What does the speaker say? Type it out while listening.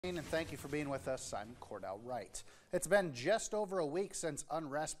And thank you for being with us. I'm Cordell Wright. It's been just over a week since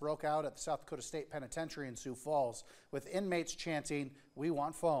unrest broke out at the South Dakota State Penitentiary in Sioux Falls, with inmates chanting, "We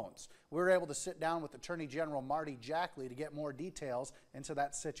want phones." We were able to sit down with Attorney General Marty Jackley to get more details into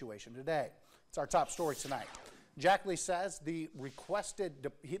that situation today. It's our top story tonight. Jackley says that he requested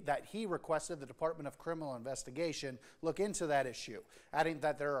the Department of Criminal Investigation look into that issue, adding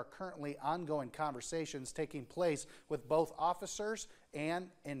that there are currently ongoing conversations taking place with both officers and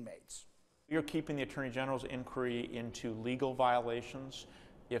inmates. We are keeping the Attorney General's inquiry into legal violations.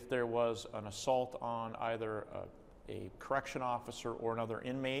 If there was an assault on either a correction officer or another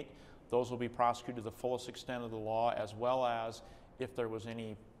inmate, those will be prosecuted to the fullest extent of the law, as well as if there was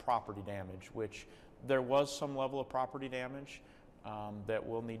any property damage, which there was some level of property damage that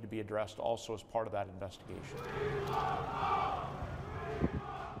will need to be addressed also as part of that investigation.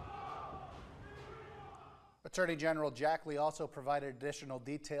 Attorney General Jackley also provided additional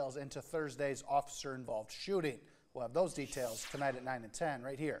details into Thursday's officer-involved shooting. We'll have those details tonight at 9 and 10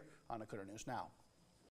 right here on Dakota News Now.